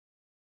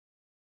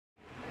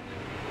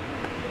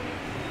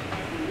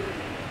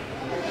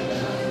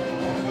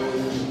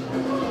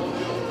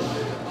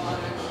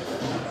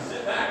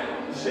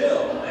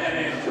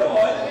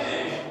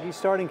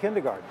starting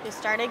kindergarten. He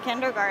started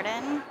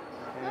kindergarten.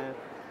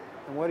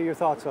 And what are your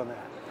thoughts on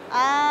that?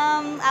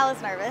 I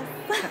was nervous.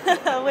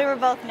 We were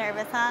both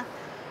nervous, huh?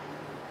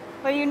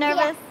 Were you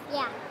nervous?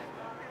 Yeah.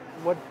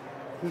 What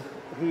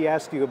he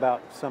asked you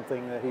about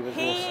something that he was a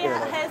little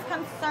scared of. His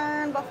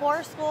concern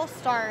before school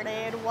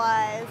started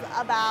was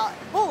about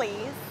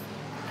bullies.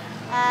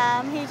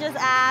 He just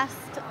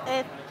asked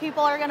if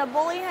people are going to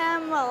bully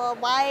him.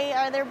 Why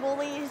are there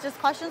bullies? Just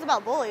questions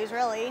about bullies,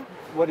 really.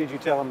 What did you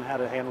tell him how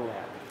to handle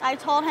that? I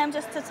told him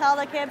just to tell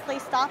the kid,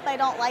 please stop, I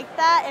don't like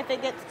that. If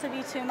it gets to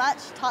be too much,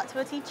 talk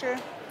to a teacher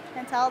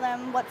and tell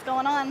them what's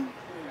going on.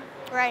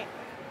 Right.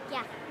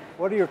 Yeah.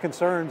 What are your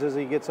concerns as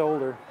he gets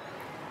older?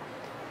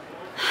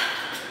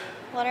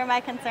 What are my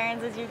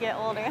concerns as you get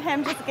older?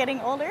 Him just getting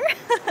older.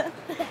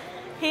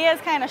 He is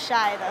kind of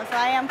shy though, so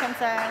I am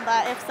concerned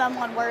that if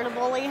someone were to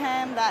bully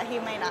him, that he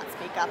may not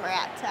speak up or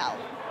act out.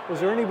 Was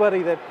there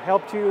anybody that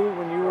helped you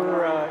when you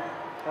were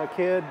a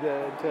kid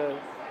to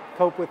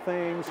cope with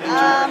things?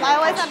 I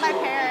always had my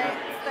parents.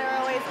 They were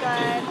always good.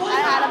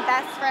 I had a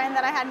best friend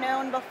that I had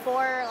known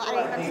before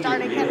I even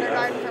started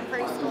kindergarten from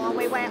preschool.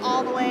 We went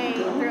all the way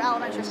through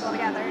elementary school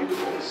together,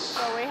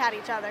 so we had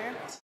each other.